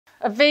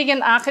A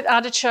vegan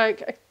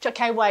artichoke.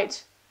 Okay,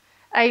 wait.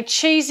 A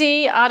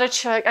cheesy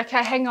artichoke.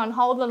 Okay, hang on,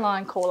 hold the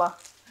line, caller.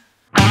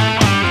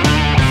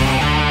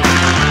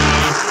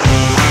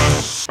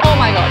 Oh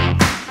my God.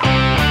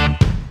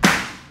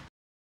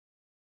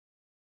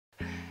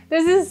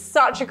 This is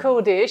such a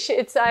cool dish.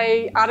 It's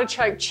a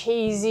artichoke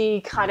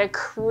cheesy, kind of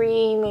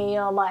creamy,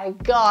 oh my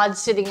God,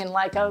 sitting in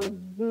like a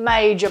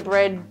major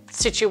bread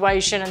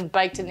situation and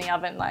baked in the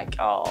oven, like,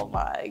 oh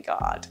my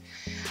God.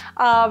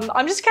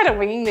 I'm just kind of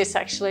winging this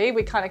actually.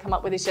 We kind of come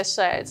up with this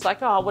yesterday. It's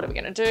like, oh, what are we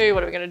gonna do?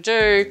 What are we gonna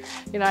do?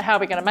 You know, how are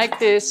we gonna make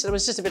this? It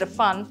was just a bit of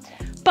fun.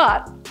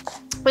 But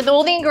with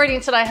all the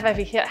ingredients that I have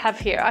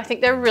here, I think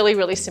they're really,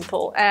 really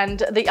simple.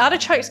 And the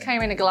artichokes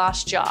came in a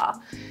glass jar,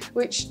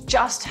 which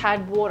just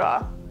had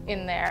water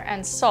in there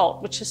and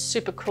salt, which is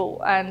super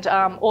cool. And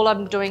all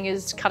I'm doing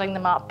is cutting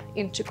them up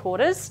into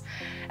quarters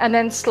and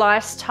then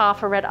sliced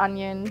half a red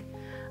onion,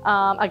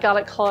 a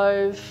garlic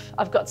clove.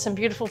 I've got some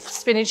beautiful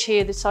spinach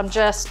here that I'm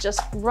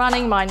just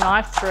running my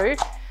knife through,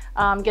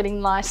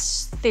 getting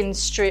nice thin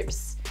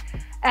strips.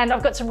 And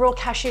I've got some raw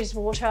cashews,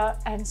 water,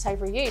 and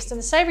savory yeast. And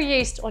the savory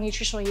yeast or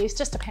nutritional yeast,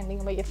 just depending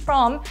on where you're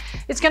from,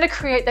 it's going to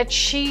create that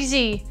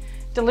cheesy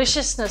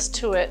deliciousness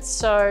to it.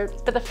 So,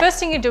 but the first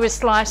thing you do is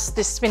slice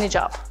this spinach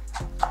up.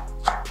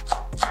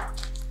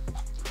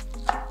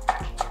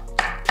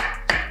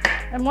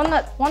 And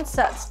once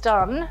that's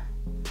done,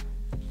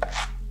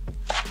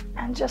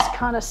 and just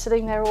kind of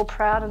sitting there all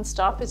proud and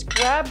stuff, is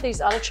grab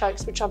these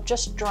artichokes, which I've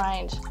just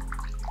drained.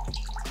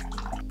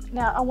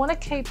 Now I want to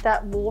keep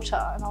that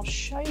water, and I'll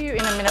show you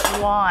in a minute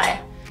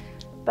why.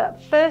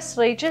 But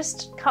firstly,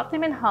 just cut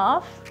them in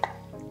half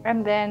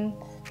and then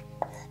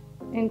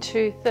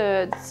into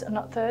thirds,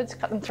 not thirds,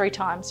 cut them 3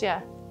 times,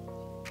 yeah.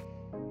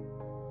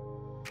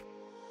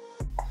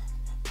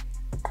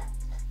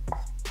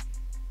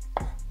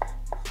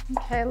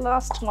 Okay,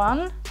 last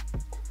one.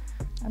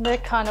 And they're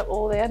kind of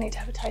all there. I need to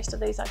have a taste of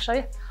these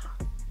actually.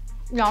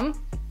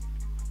 Yum.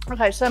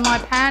 Okay, so my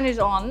pan is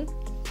on.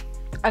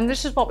 And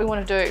this is what we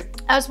want to do.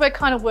 As we're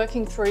kind of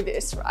working through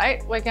this,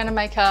 right, we're going to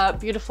make a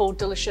beautiful,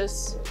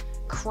 delicious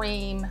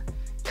cream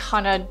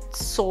kind of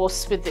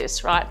sauce with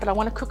this, right? But I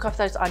want to cook off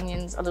those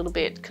onions a little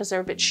bit because they're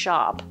a bit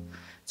sharp.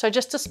 So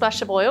just a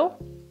splash of oil.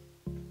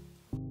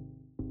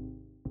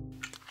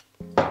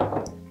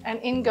 And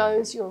in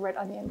goes your red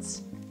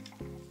onions.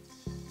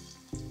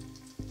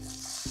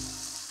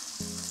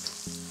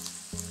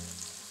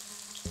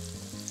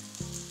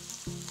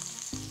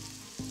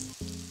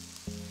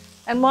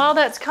 And while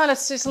that's kind of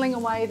sizzling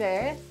away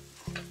there,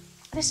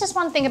 this is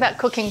one thing about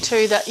cooking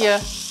too that you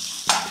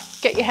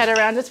get your head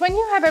around. It's when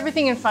you have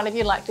everything in front of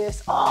you like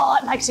this, oh,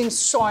 it makes things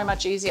so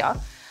much easier.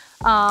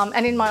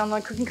 And in my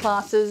online cooking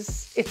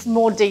classes, it's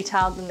more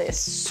detailed than this,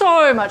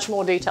 so much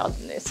more detailed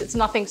than this. It's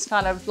nothing's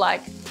kind of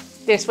like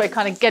this. We're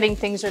kind of getting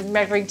things, we're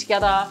measuring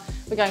together,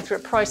 we're going through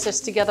a process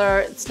together.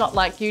 It's not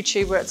like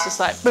YouTube where it's just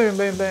like boom,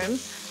 boom, boom,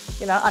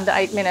 you know, under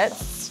 8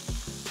 minutes.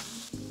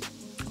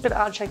 A bit of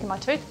artichoke in my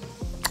tooth.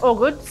 All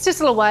good.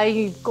 Sizzle away,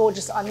 you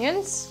gorgeous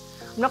onions.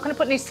 I'm not going to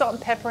put any salt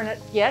and pepper in it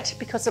yet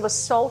because there was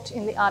salt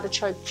in the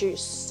artichoke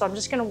juice. So I'm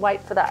just going to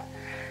wait for that.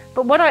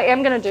 But what I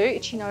am going to do,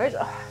 itchy nose,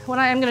 what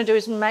I am going to do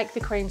is make the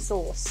cream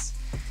sauce.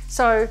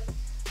 So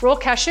raw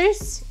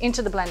cashews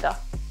into the blender.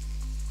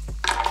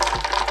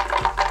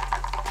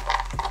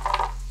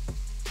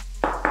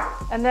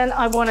 And then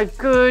I want a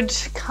good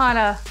kind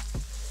of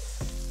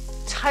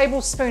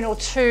tablespoon or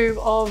 2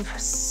 of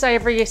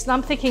savory yeast. And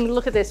I'm thinking,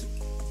 look at this.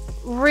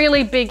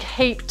 Really big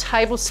heap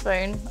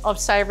tablespoon of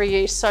savory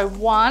yeast. So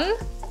 1,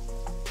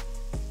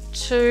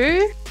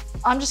 2,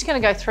 I'm just going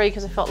to go 3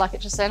 because I felt like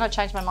it just then. I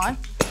changed my mind.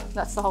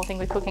 That's the whole thing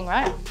with cooking,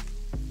 right?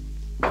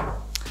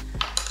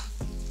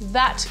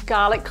 That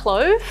garlic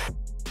clove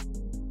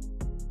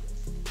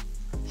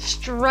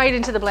straight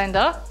into the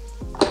blender.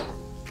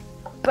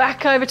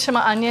 Back over to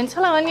my onions.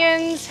 Hello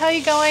onions, how are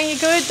you going? You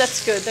good?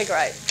 That's good, they're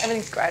great.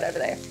 Everything's great over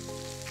there.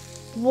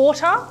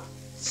 Water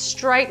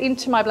straight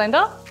into my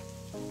blender.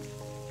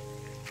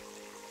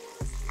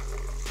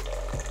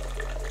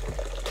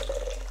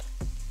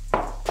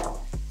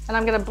 And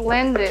I'm gonna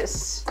blend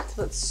this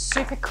so it's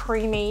super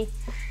creamy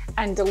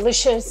and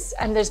delicious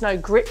and there's no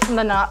grit from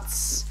the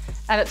nuts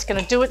and it's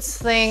gonna do its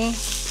thing.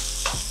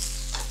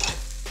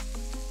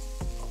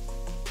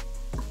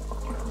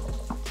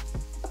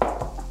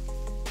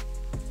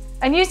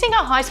 And using a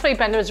high-speed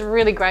blender is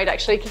really great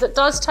actually because it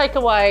does take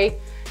away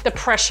the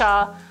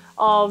pressure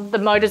of the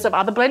motors of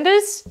other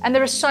blenders. And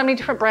there are so many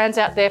different brands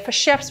out there. For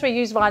chefs, we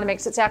use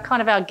Vitamix. It's kind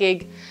of our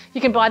gig.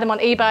 You can buy them on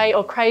eBay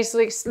or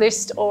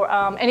Craigslist or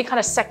any kind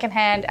of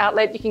secondhand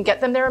outlet. You can get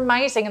them. They're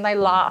amazing and they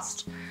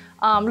last.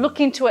 Look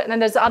into it. And then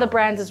there's other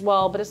brands as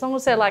well, but as long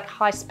as they're like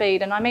high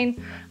speed, and I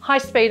mean high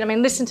speed, I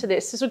mean listen to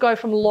this. This will go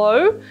from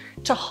low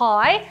to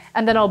high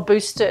and then I'll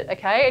boost it,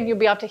 okay? And you'll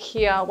be able to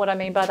hear what I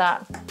mean by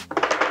that.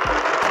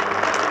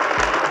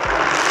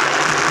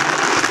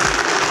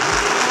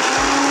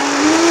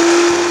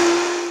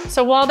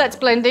 So while that's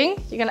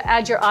blending, you're gonna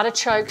add your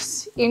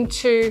artichokes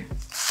into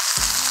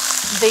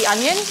the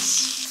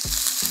onions.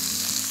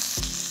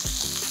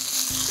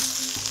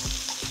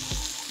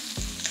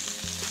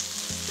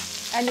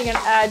 And you're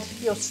gonna add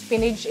your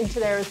spinach into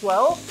there as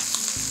well.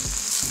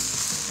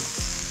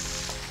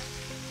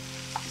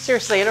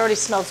 Seriously, it already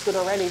smells good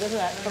already, doesn't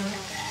it?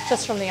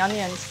 Just from the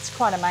onions. It's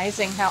quite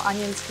amazing how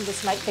onions can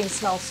just make things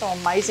smell so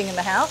amazing in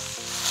the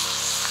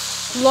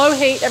house. Low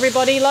heat,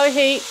 everybody, low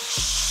heat.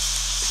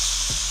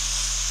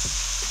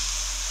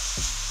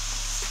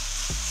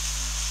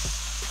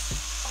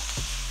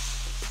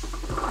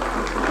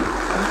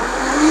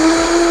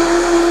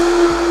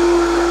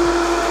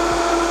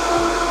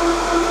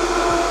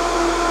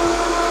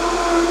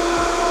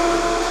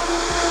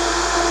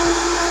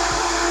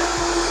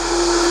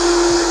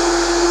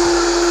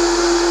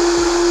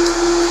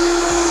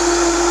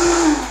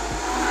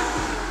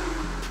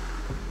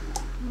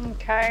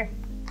 Okay,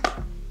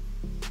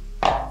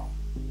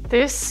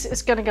 this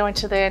is going to go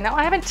into there. Now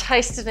I haven't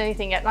tasted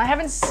anything yet and I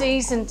haven't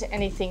seasoned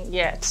anything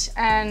yet,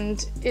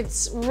 and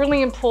it's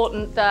really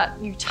important that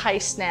you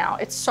taste now.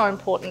 It's so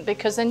important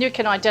because then you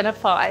can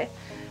identify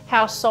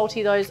how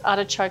salty those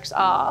artichokes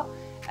are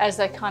as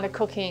they're kind of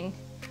cooking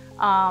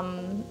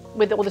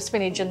with all the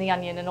spinach and the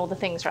onion and all the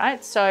things,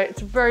 right? So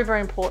it's very,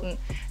 very important.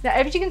 Now,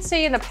 as you can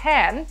see in the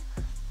pan,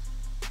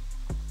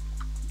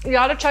 the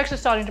artichokes are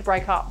starting to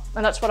break up,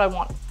 and that's what I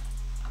want.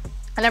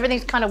 And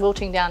everything's kind of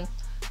wilting down.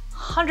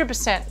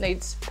 100%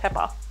 needs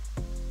pepper.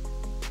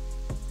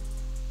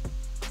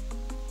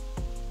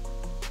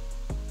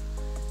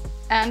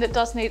 And it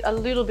does need a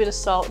little bit of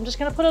salt. I'm just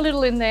going to put a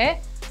little in there.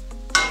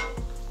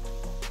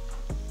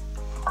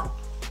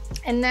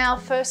 And now,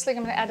 firstly,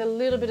 I'm going to add a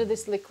little bit of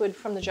this liquid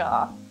from the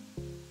jar.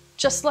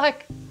 Just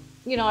like,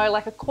 you know,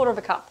 like a quarter of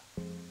a cup.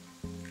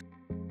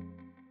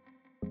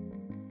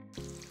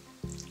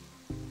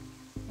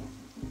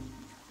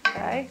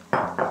 Okay.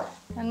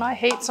 And my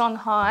heat's on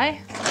high.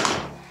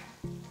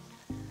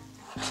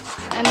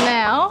 And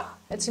now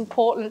it's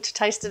important to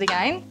taste it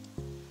again,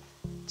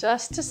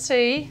 just to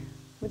see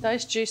with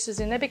those juices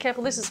in there. Be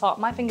careful, this is hot,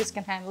 my fingers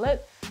can handle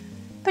it,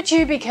 but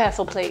you be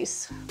careful,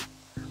 please.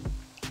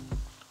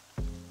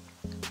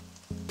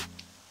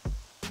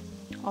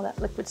 Oh, that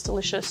liquid's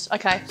delicious.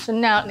 Okay, so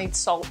now it needs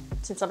salt,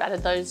 since I've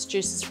added those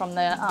juices from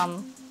the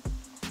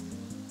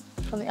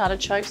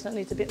artichokes, and it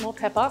needs a bit more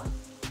pepper.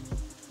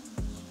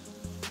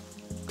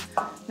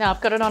 Now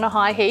I've got it on a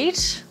high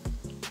heat.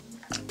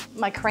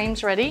 My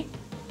cream's ready.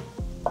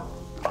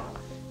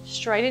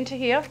 Straight into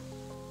here.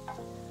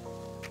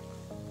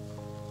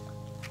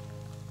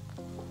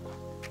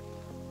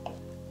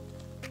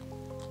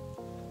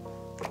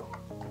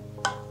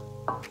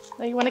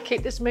 Now you want to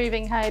keep this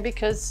moving, hey,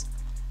 because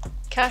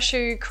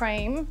cashew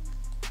cream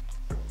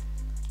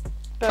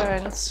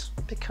burns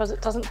because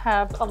it doesn't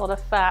have a lot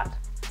of fat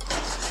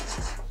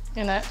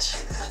in it.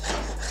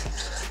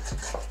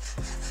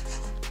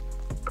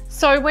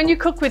 So when you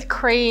cook with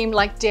cream,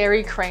 like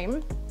dairy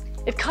cream,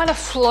 it kind of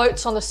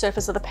floats on the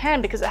surface of the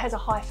pan because it has a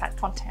high fat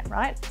content,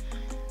 right?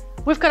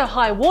 We've got a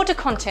high water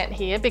content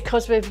here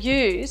because we've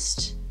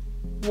used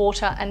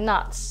water and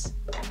nuts.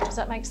 Does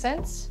that make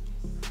sense?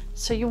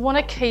 So you want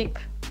to keep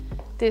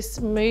this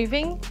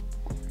moving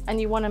and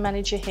you want to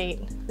manage your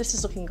heat. This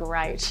is looking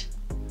great.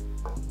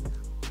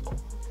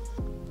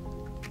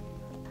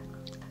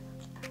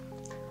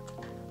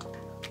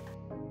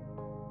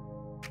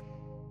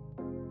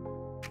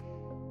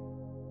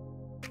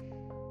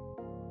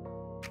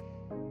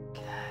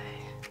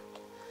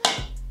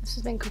 This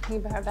has been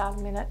cooking for about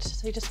a minute,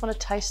 so you just want to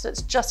taste it.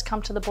 It's just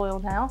come to the boil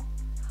now.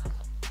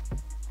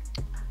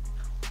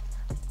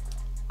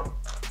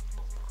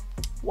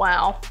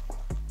 Wow.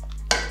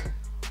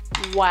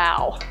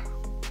 Wow.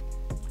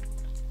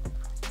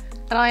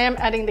 And I am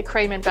adding the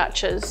cream in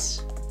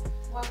batches.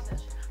 Why is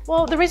that?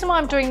 Well, the reason why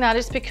I'm doing that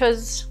is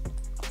because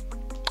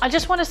I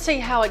just want to see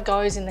how it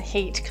goes in the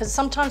heat, because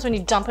sometimes when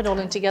you dump it all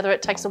in together,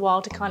 it takes a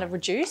while to kind of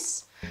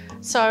reduce.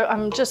 So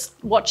I'm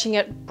just watching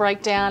it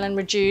break down and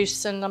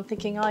reduce, and I'm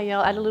thinking, oh yeah,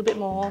 I'll add a little bit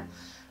more.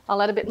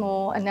 I'll add a bit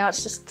more, and now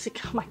it's just,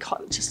 oh my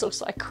God, it just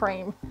looks like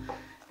cream.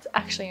 It's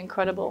actually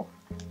incredible.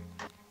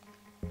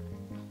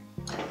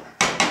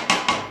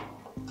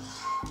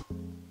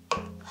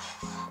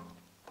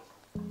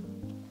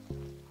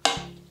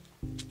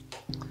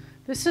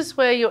 This is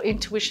where your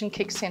intuition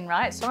kicks in,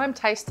 right? So I'm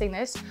tasting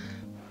this,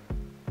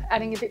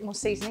 adding a bit more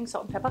seasoning,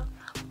 salt and pepper.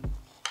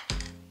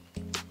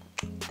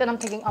 Then I'm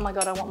thinking, oh my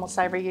God, I want more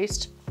savory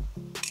yeast.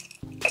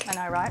 I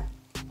know, right?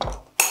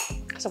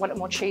 Because I want it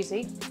more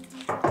cheesy.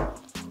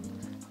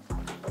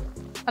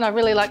 And I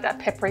really like that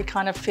peppery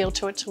kind of feel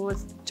to it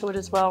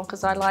as well,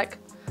 because I like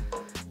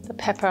the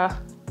pepper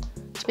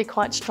to be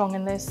quite strong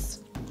in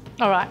this.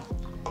 All right,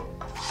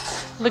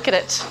 look at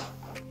it.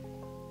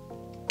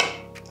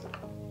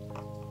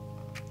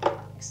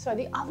 So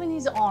the oven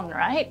is on,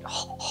 right?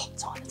 Oh,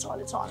 it's on, it's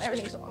on, it's on,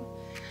 everything's on.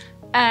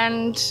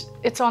 And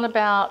it's on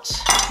about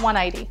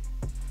 180.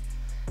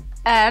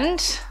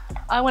 And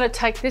I want to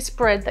take this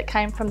bread that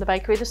came from the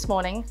bakery this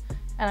morning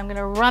and I'm going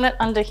to run it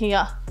under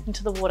here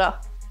into the water.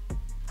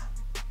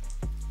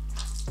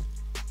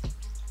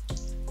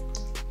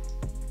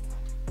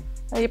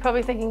 Now you're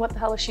probably thinking, what the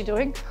hell is she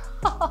doing?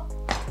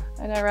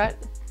 I know, right?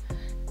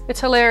 It's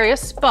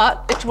hilarious,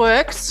 but it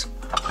works.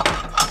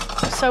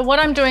 So what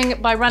I'm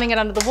doing by running it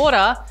under the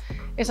water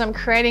is I'm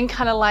creating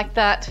kind of like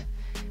that.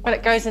 When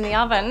it goes in the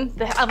oven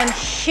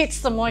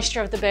hits the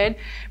moisture of the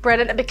bread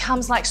and it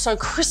becomes like so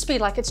crispy,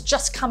 like it's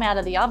just come out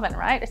of the oven,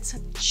 right? It's a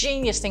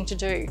genius thing to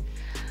do.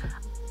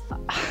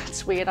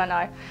 It's weird, I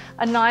know.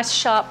 A nice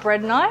sharp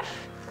bread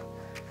knife.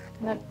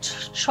 I'm gonna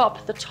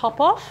chop the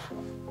top off.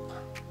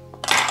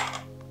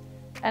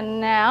 And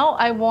now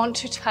I want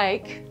to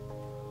take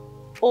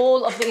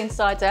all of the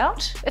insides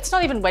out. It's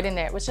not even wet in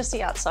there, it was just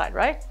the outside,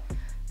 right?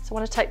 So I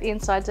want to take the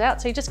insides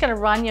out. So you're just gonna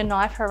run your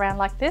knife around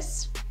like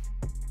this.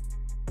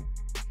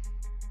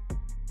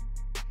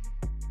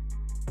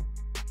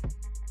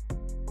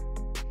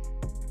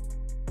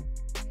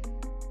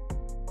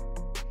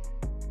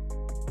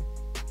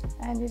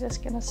 And you're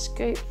just gonna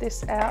scoop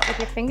this out with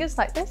your fingers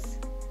like this.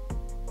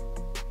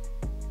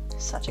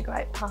 Such a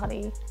great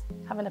party,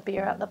 having a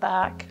beer out the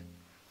back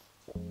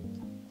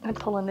and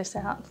pulling this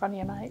out in front of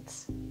your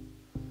mates.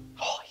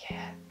 Oh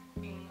yeah.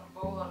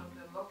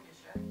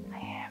 I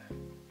am.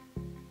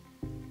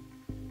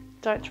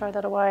 Don't throw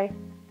that away.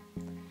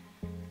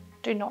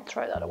 Do not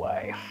throw that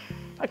away.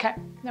 Okay,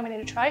 now we need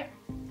a tray.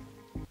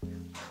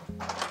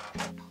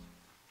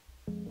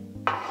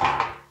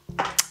 A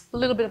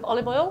little bit of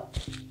olive oil.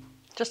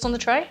 Just on the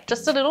tray,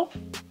 just a little.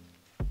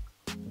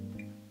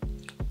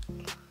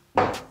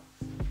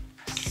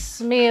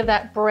 Smear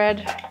that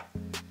bread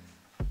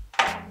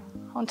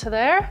onto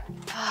there.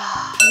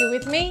 Are you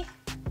with me?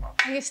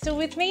 Are you still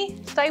with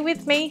me? Stay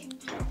with me.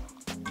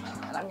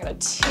 And I'm gonna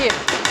tip.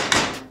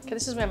 Okay,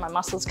 this is where my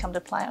muscles come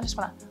to play. I just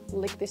wanna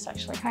lick this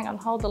actually. Hang on,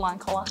 hold the line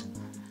collar.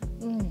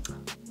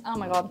 Oh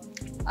my God,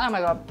 oh my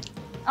God,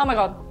 oh my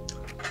God,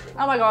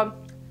 oh my God.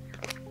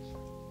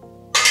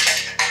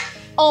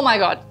 Oh my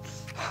God.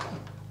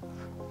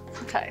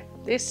 Okay,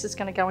 this is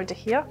going to go into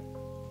here.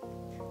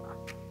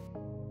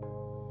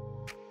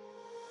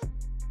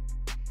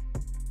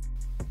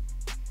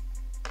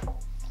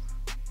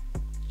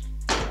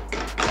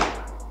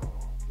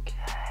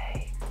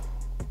 Okay.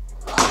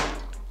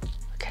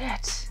 Look at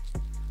it.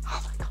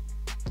 Oh my God.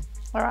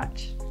 All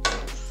right.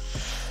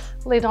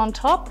 Lid on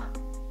top.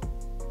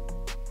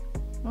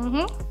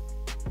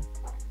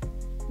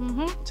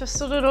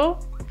 Just a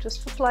little,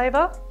 just for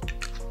flavour.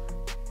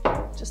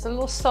 Just a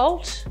little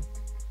salt.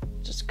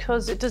 Just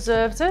because it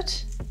deserves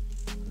it.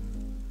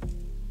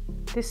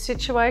 This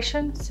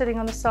situation, sitting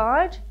on the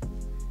side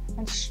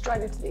and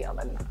straight into the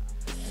oven.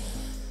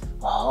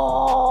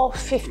 Oh,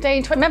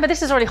 15, 20, remember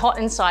this is already hot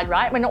inside,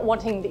 right? We're not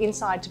wanting the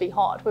inside to be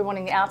hot. We're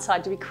wanting the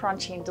outside to be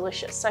crunchy and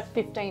delicious. So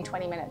 15,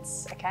 20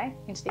 minutes, okay,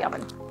 into the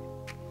oven.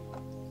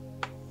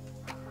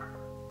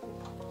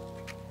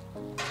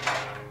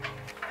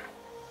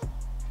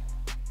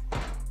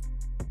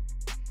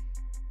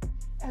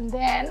 And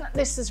then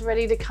this is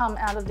ready to come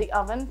out of the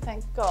oven,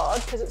 thank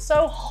God, because it's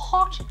so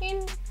hot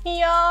in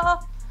here.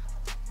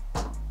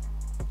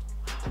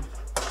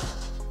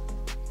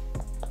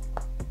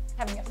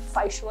 Having a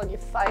facial on your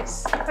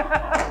face.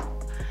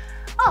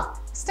 Oh,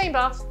 steam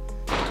bath.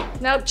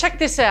 Now check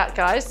this out,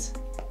 guys.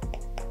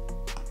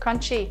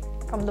 Crunchy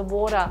from the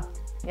water,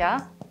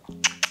 yeah?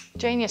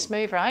 Genius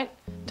move, right?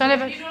 Don't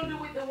ever. If you don't do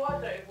it with the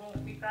water, it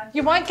won't be crunchy.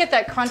 You won't get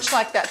that crunch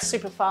like that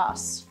super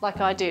fast, like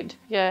I did,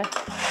 yeah.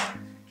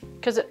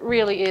 Because it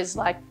really is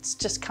like, it's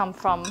just come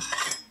from,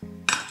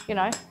 you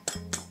know,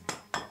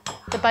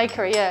 the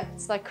bakery, yeah.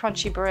 It's like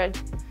crunchy bread.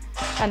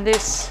 And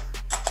this,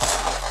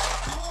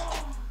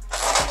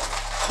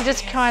 you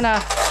just kind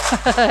of,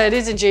 it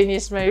is a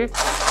genius move.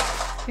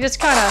 You just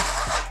kind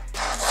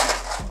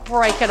of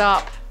break it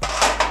up,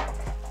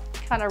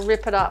 kind of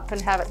rip it up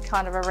and have it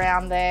kind of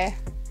around there.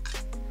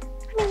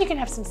 I mean, you can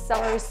have some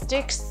celery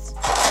sticks,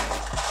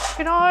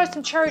 you know,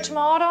 some cherry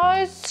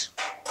tomatoes.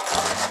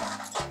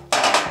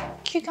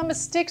 Cucumber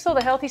sticks, all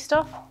the healthy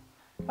stuff.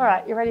 All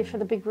right, you ready for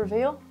the big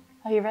reveal?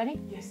 Are you ready?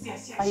 Yes,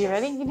 yes, yes. Are you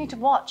ready? You need to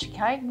watch,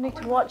 okay? You need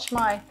to watch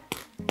my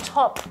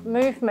top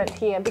movement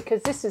here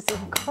because this is a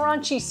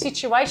crunchy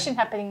situation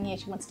happening here.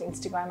 She wants to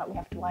Instagram it, we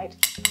have to wait.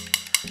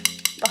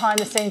 Behind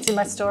the scenes in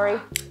my story.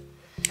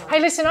 Hey,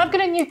 listen, I've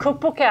got a new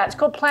cookbook out. It's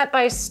called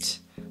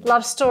Plant-Based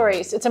Love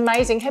Stories. It's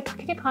amazing. Hey,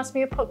 can you pass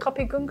me a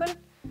copy, Gungun?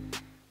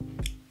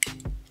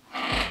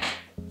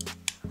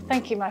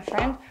 Thank you, my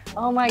friend.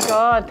 Oh my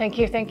God, thank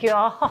you, thank you.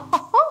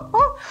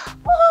 Oh.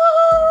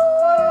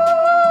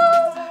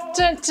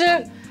 Dun,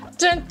 dun,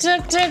 dun,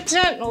 dun, dun,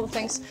 dun. All the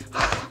things.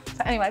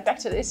 So anyway, back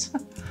to this.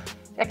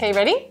 Okay,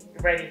 ready?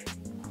 Ready.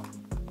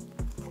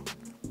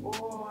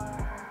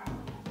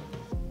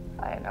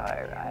 I know,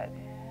 right?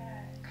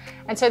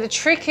 And so the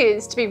trick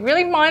is to be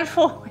really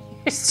mindful when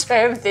you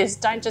serve this.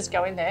 Don't just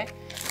go in there,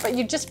 but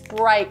you just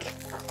break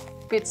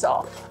bits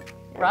off,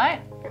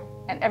 right?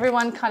 And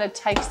everyone kind of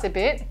takes a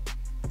bit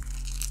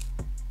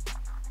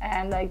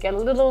and they get a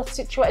little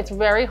situated. It's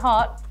very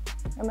hot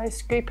and they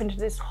scoop into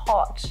this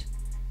hot,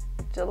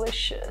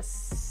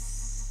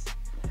 delicious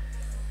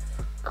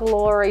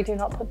glory. Do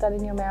not put that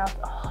in your mouth.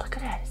 Oh, look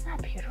at that, isn't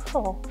that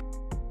beautiful?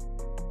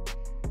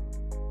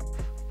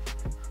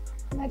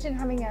 Imagine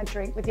having a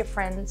drink with your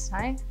friends,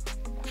 hey?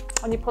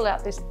 When you pull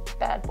out this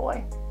bad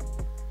boy.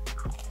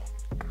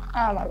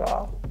 Oh my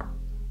God.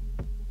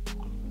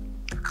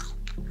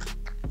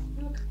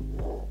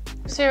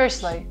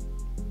 Seriously.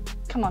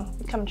 Come on,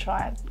 come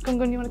try it.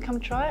 Gungun, you want to come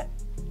try it?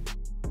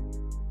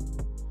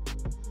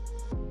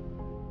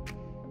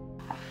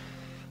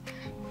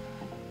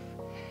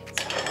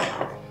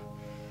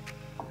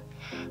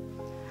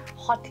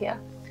 Hot here.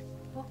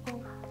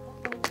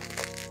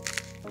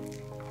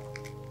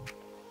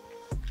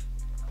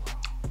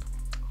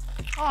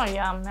 Oh,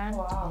 yum, man.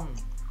 Wow.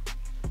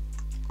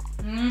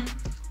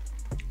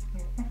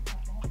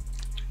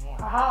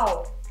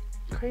 Wow.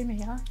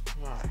 Creamy, huh?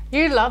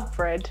 You love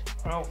bread.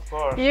 Oh, of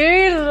course.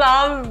 You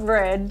love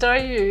bread,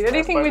 don't you?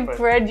 Anything with bread.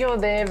 bread, you're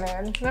there,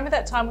 man. Remember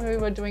that time when we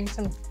were doing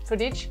some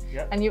footage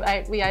Yep. and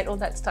we ate all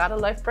that starter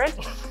loaf bread?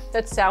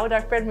 That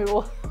sourdough bread, and we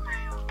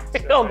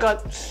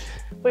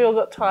all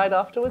got tired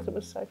afterwards. It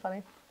was so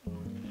funny.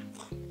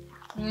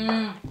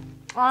 It's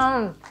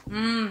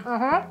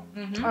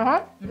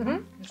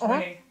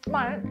funny.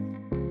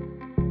 Mate.